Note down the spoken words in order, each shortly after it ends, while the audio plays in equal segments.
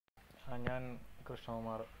ഞാൻ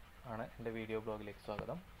കൃഷ്ണകുമാർ ആണ്. എൻ്റെ വീഡിയോ ബ്ലോഗിലേക്ക്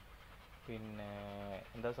സ്വാഗതം. പിന്നെ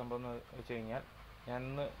എന്താ സംഭവം എന്ന് വെച്ച് കഴിഞ്ഞാൽ, ഞാൻ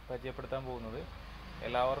ഇന്ന് പരിചയപ്പെടുത്താൻ പോകുന്നത്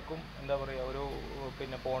എല്ലാവർക്കും എന്താ പറയുക, ഒരു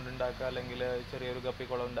പോണ്ട് ഉണ്ടാക്കുക അല്ലെങ്കിൽ ചെറിയൊരു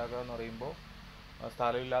ഗപ്പിക്കുളം ഉണ്ടാക്കുക എന്ന് പറയുമ്പോൾ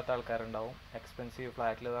സ്ഥലമില്ലാത്ത ആൾക്കാരുണ്ടാവും, എക്സ്പെൻസീവ്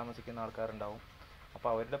ഫ്ലാറ്റിൽ താമസിക്കുന്ന ആൾക്കാരുണ്ടാവും. അപ്പോൾ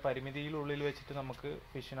അവരുടെ പരിമിതിയിലുള്ളിൽ വെച്ചിട്ട് നമുക്ക്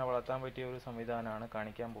ഫിഷിനെ വളർത്താൻ പറ്റിയ ഒരു സംവിധാനമാണ്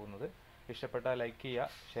കാണിക്കാൻ പോകുന്നത്. ഇഷ്ടപ്പെട്ടാൽ ലൈക്ക് ചെയ്യുക,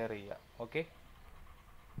 ഷെയർ ചെയ്യുക. ഓക്കെ,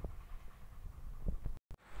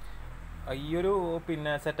 ഈയൊരു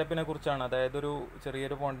സെറ്റപ്പിനെ കുറിച്ചാണ്, അതായത് ഒരു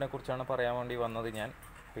ചെറിയൊരു പോണ്ടിനെ കുറിച്ചാണ് പറയാൻ വേണ്ടി വന്നത് ഞാൻ.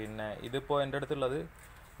 ഇതിപ്പോൾ എൻ്റെ അടുത്തുള്ളത്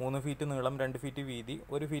 3 ഫീറ്റ് നീളം, 2 ഫീറ്റ് വീതി,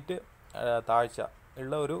 1 ഫീറ്റ് താഴ്ച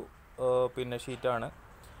ഉള്ള ഒരു ഷീറ്റാണ്.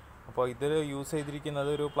 അപ്പോൾ ഇതിൽ യൂസ് ചെയ്തിരിക്കുന്നത്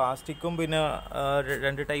ഒരു പ്ലാസ്റ്റിക്കും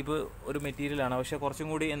 2 ടൈപ്പ് ഒരു മെറ്റീരിയലാണ്. പക്ഷേ കുറച്ചും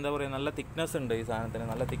കൂടി എന്താ പറയുക, നല്ല തിക്നെസ് ഉണ്ട് ഈ സാധനത്തിന്.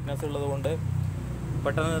 നല്ല തിക്നെസ് ഉള്ളത് കൊണ്ട്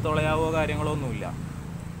പെട്ടെന്ന് തുളയാവോ കാര്യങ്ങളോ ഒന്നുമില്ല.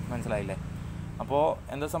 മനസ്സിലായില്ലേ? അപ്പോൾ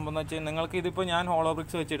എന്താ സംഭവം എന്ന് വെച്ചാൽ, നിങ്ങൾക്ക് ഇതിപ്പോൾ ഞാൻ ഹോളോ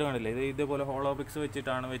ബ്രിക്സ് വെച്ചിട്ട് കണ്ടില്ലേ, ഇതേപോലെ ഹോളോ ബ്രിക്സ്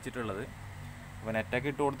വെച്ചിട്ടാണ് വെച്ചിട്ടുള്ളത്. അപ്പോൾ നെറ്റൊക്കെ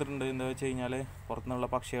ഇട്ട് കൊടുത്തിട്ടുണ്ട്. എന്താ വെച്ച് കഴിഞ്ഞാൽ, പുറത്തുനിന്നുള്ള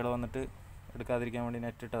പക്ഷികൾ വന്നിട്ട് എടുക്കാതിരിക്കാൻ വേണ്ടി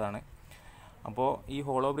നെറ്റ് ഇട്ടതാണ്. അപ്പോൾ ഈ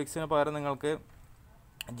ഹോളോ ബ്രിക്സിന് പകരം നിങ്ങൾക്ക്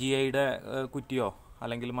GIയുടെ കുറ്റിയോ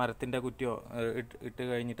അല്ലെങ്കിൽ മരത്തിൻ്റെ കുറ്റിയോ ഇട്ട്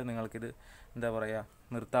കഴിഞ്ഞിട്ട് നിങ്ങൾക്കിത് എന്താ പറയുക,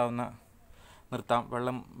 നിർത്താം.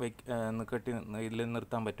 വെള്ളം കെട്ടി ഇതിൽ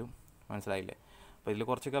നിർത്താൻ പറ്റും. മനസ്സിലായില്ലേ? അപ്പോൾ ഇതിൽ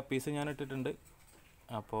കുറച്ച് കപ്പീസ് ഞാൻ ഇട്ടിട്ടുണ്ട്.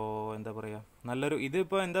 അപ്പോൾ എന്താ പറയുക, നല്ലൊരു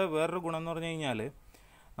ഇതിപ്പോൾ വേറൊരു ഗുണം എന്ന് പറഞ്ഞു കഴിഞ്ഞാൽ,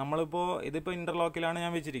 ഇതിപ്പോൾ ഇൻ്റർലോക്കിലാണ്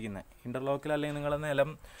ഞാൻ വെച്ചിരിക്കുന്നത്. ഇൻ്റർലോക്കിൽ അല്ലെങ്കിൽ നിങ്ങളുടെ നിലം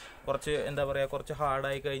കുറച്ച്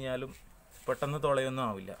ഹാർഡായി കഴിഞ്ഞാലും പെട്ടെന്ന് തുളയൊന്നും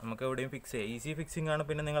ആവില്ല. നമുക്ക് എവിടെയും ഫിക്സ് ചെയ്യാം, ഈസി ഫിക്സിംഗ് ആണ്.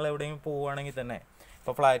 പിന്നെ നിങ്ങൾ എവിടെയും പോവുകയാണെങ്കിൽ തന്നെ,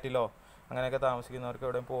 ഇപ്പോൾ ഫ്ലാറ്റിലോ അങ്ങനെയൊക്കെ താമസിക്കുന്നവർക്ക്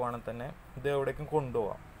എവിടെയും പോവുകയാണെങ്കിൽ തന്നെ ഇത് എവിടേക്കും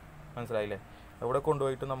കൊണ്ടുപോകാം. മനസ്സിലായില്ലേ? എവിടെ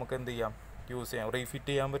കൊണ്ടുപോയിട്ട് നമുക്ക് എന്ത് ചെയ്യാം, യൂസ് ചെയ്യാം, റീഫിറ്റ്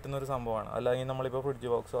ചെയ്യാൻ പറ്റുന്ന ഒരു സംഭവമാണ്. അല്ലെങ്കിൽ നമ്മളിപ്പോൾ ഫ്രിഡ്ജ്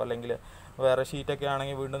ബോക്സോ അല്ലെങ്കിൽ വേറെ ഷീറ്റൊക്കെ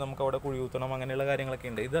ആണെങ്കിൽ വീണ്ടും നമുക്ക് അവിടെ കുഴി കുത്തണം, അങ്ങനെയുള്ള കാര്യങ്ങളൊക്കെ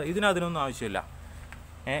ഉണ്ട്. ഇതിനൊന്നും ആവശ്യമില്ല.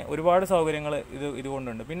 ഒരുപാട് സൗകര്യങ്ങൾ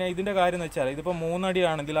ഇതുകൊണ്ടുണ്ട്. പിന്നെ ഇതിൻ്റെ കാര്യം എന്ന് വെച്ചാൽ, ഇതിപ്പോൾ 3 അടി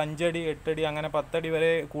ആണെങ്കിൽ 5 അടി 8 അടി അങ്ങനെ 10 അടി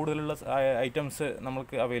വരെ കൂടുതലുള്ള ഐറ്റംസ്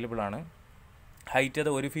നമുക്ക് അവൈലബിൾ ആണ്. ഹൈറ്റ് അത്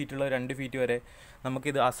 1 ഫീറ്റുള്ള 2 ഫീറ്റ് വരെ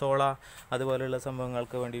നമുക്കിത് അസോള അതുപോലെയുള്ള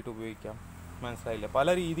സംഭവങ്ങൾക്ക് വേണ്ടിയിട്ട് ഉപയോഗിക്കാം. മനസ്സിലായില്ല? പല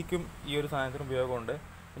രീതിക്കും ഈ ഒരു സാധനത്തിന് ഉപയോഗമുണ്ട്.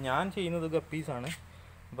 ഞാൻ ചെയ്യുന്നത് ഗപ്പീസാണ്.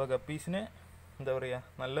 അപ്പോൾ ഗപ്പീസിന് എന്താ പറയുക,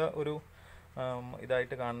 നല്ല ഒരു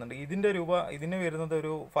ഇതായിട്ട് കാണുന്നുണ്ട്. ഇതിന് വരുന്നത്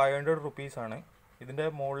ഒരു 500 റുപ്പീസാണ്. ഇതിൻ്റെ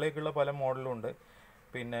മുകളിലേക്കുള്ള പല മോഡലും ഉണ്ട്.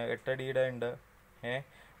 8 അടിയുടെ ഉണ്ട്,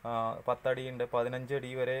 10 അടി ഉണ്ട്, 15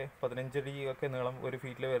 അടി വരെ, 15 അടി ഒക്കെ നീളം 1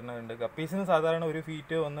 ഫീറ്റിൽ വരുന്നുണ്ട്. ഗപ്പീസിന് സാധാരണ 1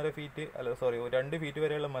 ഫീറ്റ് 1.5 ഫീറ്റ് 2 ഫീറ്റ്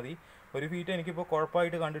വരെയുള്ള മതി. 1 ഫീറ്റ് എനിക്കിപ്പോൾ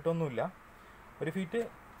കുഴപ്പമായിട്ട് കണ്ടിട്ടൊന്നുമില്ല. 1 ഫീറ്റ്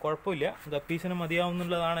കുഴപ്പമില്ല, ഗപ്പീസിന്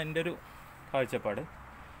മതിയാവുന്നുള്ളതാണ് എൻ്റെ ഒരു കാഴ്ചപ്പാട്.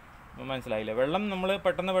 മനസ്സിലായില്ലേ? വെള്ളം നമ്മൾ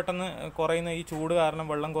പെട്ടെന്ന് കുറയുന്ന, ഈ ചൂട് കാരണം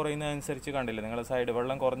വെള്ളം കുറയുന്നതനുസരിച്ച് കണ്ടില്ലേ, നിങ്ങളുടെ സൈഡ്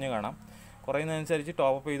വെള്ളം കുറഞ്ഞ് കാണാം. കുറയുന്നതനുസരിച്ച്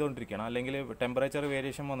ടോപ്പ് ചെയ്തുകൊണ്ടിരിക്കണം, അല്ലെങ്കിൽ ടെമ്പറേച്ചർ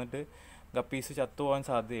വേരിയേഷൻ വന്നിട്ട് ഗപ്പീസ് ചത്തുപോകാൻ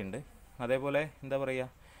സാധ്യതയുണ്ട്. അതേപോലെ എന്താ പറയുക,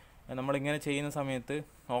 നമ്മളിങ്ങനെ ചെയ്യുന്ന സമയത്ത്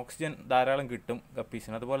ഓക്സിജൻ ധാരാളം കിട്ടും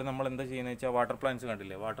ഗപ്പീസിന്. അതുപോലെ നമ്മൾ എന്താ ചെയ്യുന്നത് വെച്ചാൽ, വാട്ടർ പ്ലാന്റ്സ്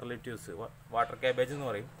കണ്ടില്ലേ, വാട്ടർ ലെറ്റ്യൂസ്, വാട്ടർ കാബേജ് എന്ന്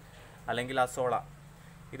പറയും, അല്ലെങ്കിൽ അസോള,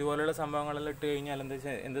 ഇതുപോലെയുള്ള സംഭവങ്ങളെല്ലാം ഇട്ട് കഴിഞ്ഞാൽ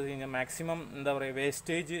എന്താ കഴിഞ്ഞാൽ മാക്സിമം എന്താ പറയുക,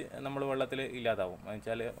 വേസ്റ്റേജ് നമ്മൾ വെള്ളത്തിൽ ഇല്ലാതാവും.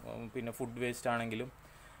 എന്നുവെച്ചാൽ ഫുഡ് വേസ്റ്റ് ആണെങ്കിലും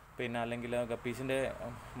അല്ലെങ്കിൽ ഗപ്പീസിൻ്റെ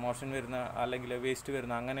മോഷൻ വരുന്ന അല്ലെങ്കിൽ വേസ്റ്റ്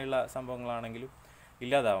വരുന്ന അങ്ങനെയുള്ള സംഭവങ്ങളാണെങ്കിലും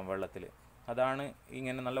ഇല്ലാതാവും വെള്ളത്തിൽ. അതാണ്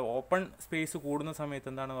ഇങ്ങനെ നല്ല ഓപ്പൺ സ്പേസ് കൂടുന്ന സമയത്ത്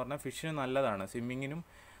എന്താണെന്ന് പറഞ്ഞാൽ, ഫിഷിന് നല്ലതാണ്, സ്വിമ്മിങ്ങിനും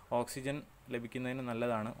ഓക്സിജൻ ലഭിക്കുന്നതിന്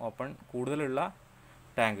നല്ലതാണ് ഓപ്പൺ കൂടുതലുള്ള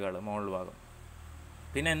ടാങ്കുകൾ മുകൾ ഭാഗം.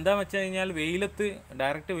 പിന്നെ എന്താണെന്ന് വെച്ച് കഴിഞ്ഞാൽ,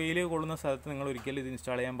 ഡയറക്റ്റ് വെയിൽ കൊള്ളുന്ന സ്ഥലത്ത് നിങ്ങൾ ഒരിക്കലും ഇത്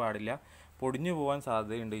ഇൻസ്റ്റാൾ ചെയ്യാൻ പാടില്ല. പൊടിഞ്ഞു പോകാൻ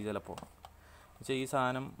സാധ്യതയുണ്ട് ചിലപ്പോൾ. ഈ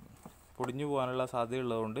സാധനം പൊടിഞ്ഞു പോകാനുള്ള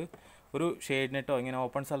സാധ്യതയുള്ളതുകൊണ്ട് ഒരു ഷെയ്ഡ് നെറ്റോ ഇങ്ങനെ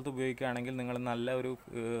ഓപ്പൺ സ്ഥലത്ത് ഉപയോഗിക്കുകയാണെങ്കിൽ നിങ്ങൾ നല്ല ഒരു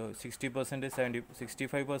 60%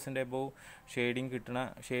 65% എബോവ് ഷെയ്ഡിങ് കിട്ടുന്ന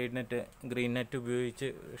ഷെയ്ഡ് നെറ്റ്, ഗ്രീൻ നെറ്റ് ഉപയോഗിച്ച്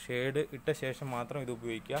ഷെയ്ഡ് ഇട്ട ശേഷം മാത്രം ഇത്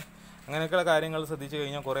ഉപയോഗിക്കുക. അങ്ങനെയൊക്കെയുള്ള കാര്യങ്ങൾ ശ്രദ്ധിച്ചു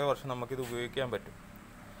കഴിഞ്ഞാൽ കുറേ വർഷം നമുക്കിത് ഉപയോഗിക്കാൻ പറ്റും.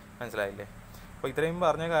 മനസ്സിലായില്ലേ? അപ്പോൾ ഇത്രയും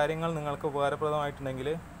പറഞ്ഞ കാര്യങ്ങൾ നിങ്ങൾക്ക് ഉപകാരപ്രദമായിട്ടുണ്ടെങ്കിൽ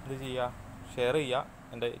ഇത് ചെയ്യുക, ഷെയർ ചെയ്യുക,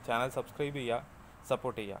 എൻ്റെ ചാനൽ സബ്സ്ക്രൈബ് ചെയ്യുക,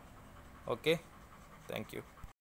 സപ്പോർട്ട് ചെയ്യുക. Okay, thank you.